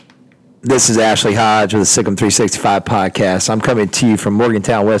This is Ashley Hodge with the Sikkim 365 podcast. I'm coming to you from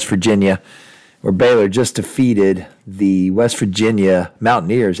Morgantown, West Virginia, where Baylor just defeated the West Virginia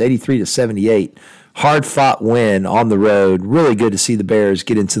Mountaineers 83-78. Hard-fought win on the road. Really good to see the Bears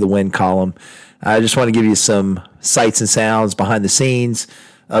get into the win column. I just want to give you some sights and sounds behind the scenes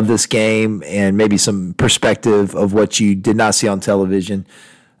of this game and maybe some perspective of what you did not see on television.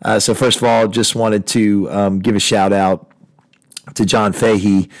 So first of all, just wanted to give a shout out to John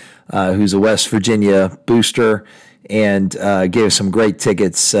Fahey, who's a West Virginia booster, and gave us some great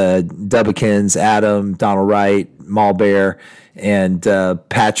tickets. Dubbikins, Adam, Donald Wright, Malbear, and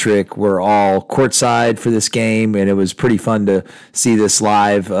Patrick were all courtside for this game, and it was pretty fun to see this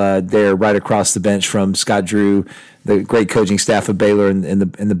live there right across the bench from Scott Drew, the great coaching staff of Baylor and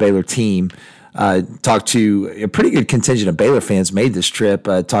the Baylor team. Talked to a pretty good contingent of Baylor fans made this trip.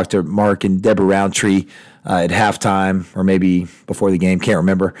 Talked to Mark and Deborah Roundtree at halftime, or maybe before the game, can't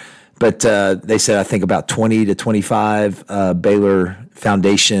remember. But they said, I think about 20 to 25 Baylor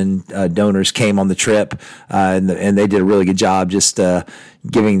Foundation donors came on the trip, and they did a really good job just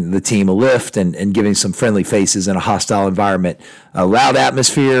giving the team a lift and giving some friendly faces in a hostile environment. A loud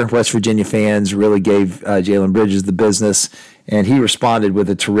atmosphere. West Virginia fans really gave Jalen Bridges the business, and he responded with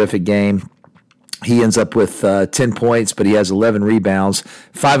a terrific game. He ends up with 10 points, but he has 11 rebounds,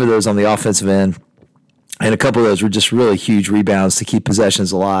 5 of those on the offensive end. And a couple of those were just really huge rebounds to keep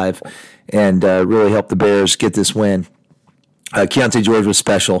possessions alive and really help the Bears get this win. Keontae George was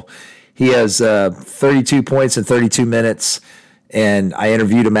special. He has 32 points in 32 minutes, and I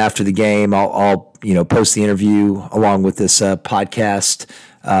interviewed him after the game. I'll post the interview along with this podcast.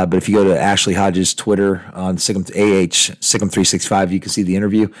 But if you go to Ashley Hodges' Twitter on Sikkim 365, you can see the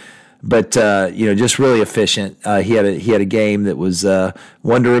interview. But just really efficient. He had a game that was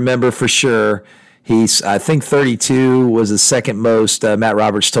one to remember for sure. I think 32 was the second most. Matt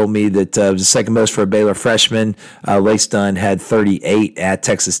Roberts told me that it was the second most for a Baylor freshman. Lace Dunn had 38 at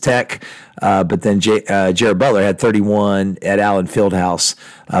Texas Tech, but then Jared Butler had 31 at Allen Fieldhouse.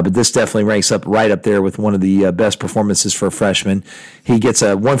 But this definitely ranks up right up there with one of the best performances for a freshman. He gets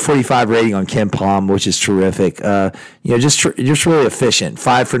a 145 rating on KenPom, which is terrific. Just really efficient.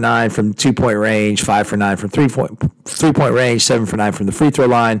 5 for 9 from 2-point range, 5 for 9 from 3-point range, 7 for 9 from the free throw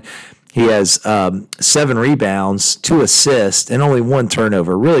line. He has 7 rebounds, 2 assists, and only 1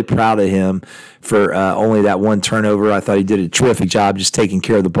 turnover. Really proud of him for only that 1 turnover. I thought he did a terrific job just taking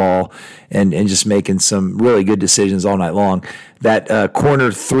care of the ball and just making some really good decisions all night long. That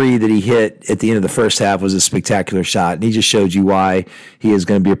corner 3 that he hit at the end of the first half was a spectacular shot, and he just showed you why he is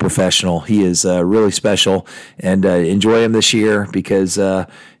going to be a professional. He is really special, and enjoy him this year because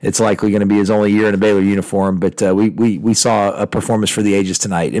it's likely going to be his only year in a Baylor uniform. But we saw a performance for the ages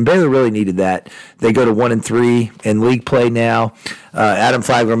tonight, and Baylor really needed that. They go to 1-3 in league play now. Adam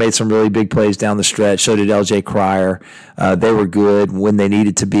Flagler made some really big plays down the stretch. So did LJ Cryer. They were good when they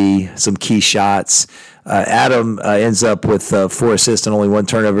needed to be. Some key shots. Adam ends up with 4 assists and only 1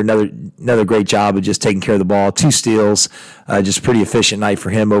 turnover. Another great job of just taking care of the ball. 2 steals. Just pretty efficient night for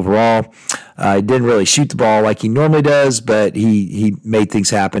him overall. He didn't really shoot the ball like he normally does, but he made things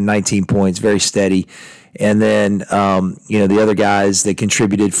happen. 19 points, very steady. And then the other guys that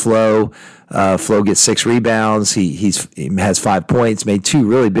contributed, Flo gets 6 rebounds. He has 5 points. Made 2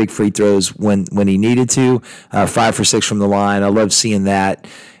 really big free throws when he needed to. 5 for 6 from the line. I love seeing that.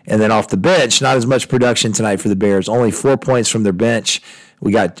 And then off the bench, not as much production tonight for the Bears. Only 4 points from their bench.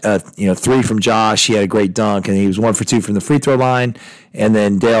 We got 3 from Josh. He had a great dunk, and he was 1 for 2 from the free throw line. And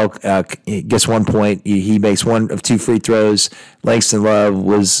then Dale gets 1 point. He makes 1 of 2 free throws. Langston Love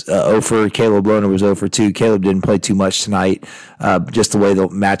was 0 for. Caleb Lohner was 0 for 2. Caleb didn't play too much tonight, just the way the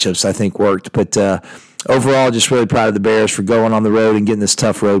matchups I think worked. But overall, just really proud of the Bears for going on the road and getting this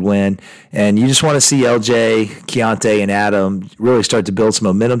tough road win. And you just want to see LJ, Keontae, and Adam really start to build some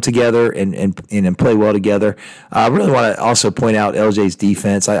momentum together and play well together. I really want to also point out LJ's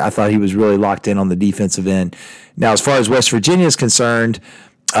defense. I thought he was really locked in on the defensive end. Now, as far as West Virginia is concerned,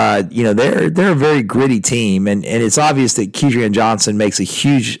 they're a very gritty team, and it's obvious that Kedrian Johnson makes a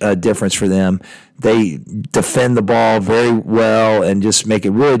huge difference for them. They defend the ball very well and just make it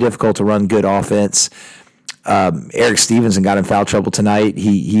really difficult to run good offense. Eric Stevenson got in foul trouble tonight.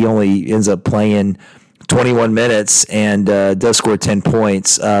 He only ends up playing 21 minutes and does score 10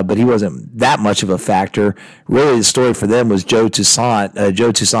 points, but he wasn't that much of a factor. Really, the story for them was Joe Toussaint.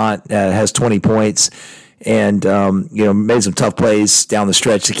 Joe Toussaint has 20 points and made some tough plays down the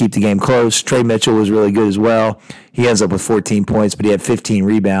stretch to keep the game close. Trey Mitchell was really good as well. He ends up with 14 points, but he had 15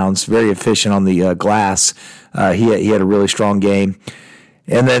 rebounds, very efficient on the glass. He had a really strong game.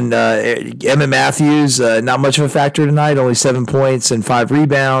 And then Emmett Matthews, not much of a factor tonight, only 7 points and 5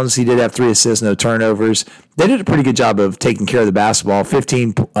 rebounds. He did have 3 assists, no turnovers. They did a pretty good job of taking care of the basketball,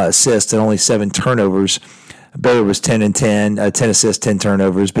 15 assists and only 7 turnovers. Baylor was 10 and 10, 10 assists, 10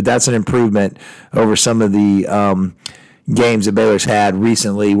 turnovers, but that's an improvement over some of the games that Baylor's had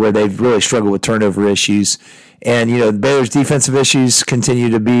recently where they've really struggled with turnover issues. And, Baylor's defensive issues continue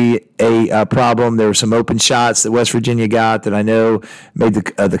to be a problem. There were some open shots that West Virginia got that I know made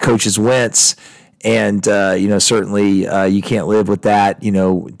the coaches wince. And, certainly you can't live with that,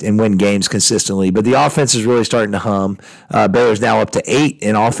 and win games consistently. But the offense is really starting to hum. Baylor's now up to 8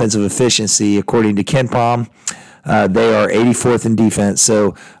 in offensive efficiency, according to KenPom. They are 84th in defense.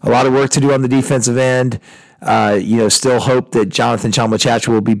 So a lot of work to do on the defensive end. Still hope that Jonathan Tchamwa-Tchatchoua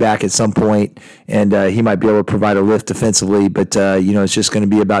will be back at some point, and he might be able to provide a lift defensively. But it's just going to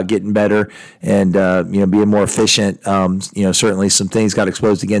be about getting better and being more efficient. Certainly some things got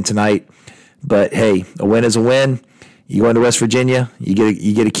exposed again tonight, but hey, a win is a win. You go into West Virginia, you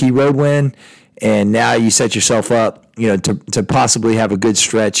get a key road win, and now you set yourself up, to possibly have a good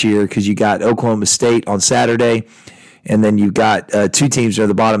stretch here because you got Oklahoma State on Saturday. And then you've got 2 teams near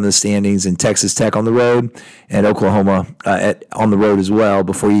the bottom of the standings, and Texas Tech on the road and Oklahoma on the road as well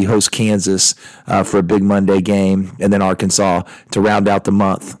before you host Kansas for a big Monday game, and then Arkansas to round out the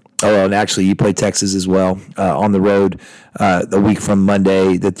month. Oh, and actually you play Texas as well on the road a week from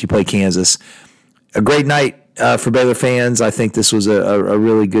Monday that you play Kansas. A great night for Baylor fans. I think this was a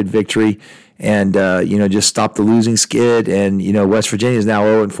really good victory. And, just stop the losing skid. And, West Virginia is now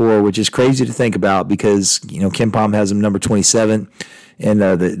 0-4, which is crazy to think about because, KenPom has them number 27 in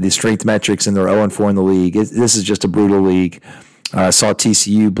the strength metrics, and they're 0-4 in the league. This is just a brutal league. Saw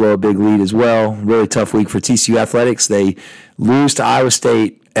TCU blow a big lead as well. Really tough week for TCU athletics. They lose to Iowa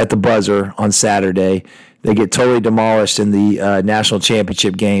State at the buzzer on Saturday. They get totally demolished in the national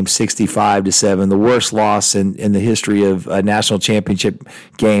championship game, 65-7, the worst loss in the history of national championship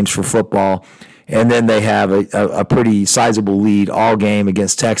games for football. And then they have a pretty sizable lead all game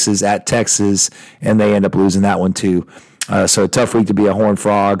against Texas at Texas, and they end up losing that one too. So a tough week to be a Horned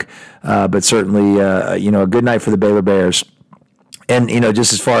Frog, but certainly a good night for the Baylor Bears. And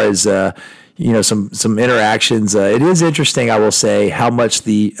just as far as some interactions. It is interesting, I will say, how much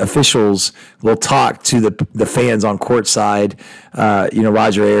the officials will talk to the fans on courtside.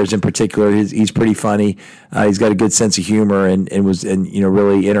 Roger Ayers in particular, he's pretty funny. He's got a good sense of humor and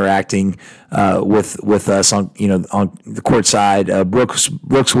really interacting with us on the courtside. Brooks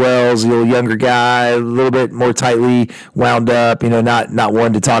Wells, a little younger guy, a little bit more tightly wound up. Not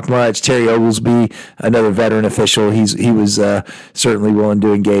one to talk much. Terry Oglesby, another veteran official, he was certainly willing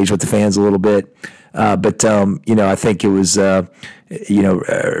to engage with the fans a little bit. But I think it was really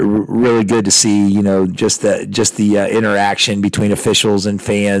good to see just the interaction between officials and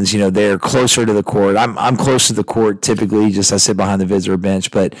fans. They're closer to the court. I'm close to the court typically. Just I sit behind the visitor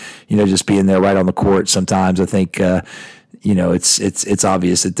bench, but just being there right on the court sometimes I think it's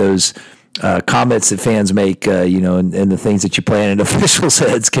obvious that those comments that fans make, and the things that you plan in officials'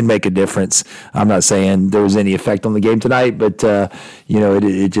 heads can make a difference. I'm not saying there was any effect on the game tonight, but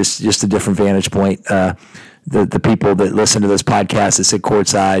it just a different vantage point. The people that listen to this podcast that sit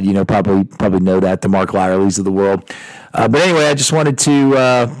courtside, probably know that, the Mark Lyerleys of the world. But anyway, I just wanted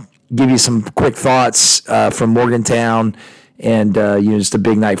to give you some quick thoughts from Morgantown, and just a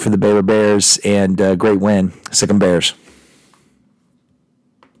big night for the Baylor Bears and great win. Sic 'em Bears.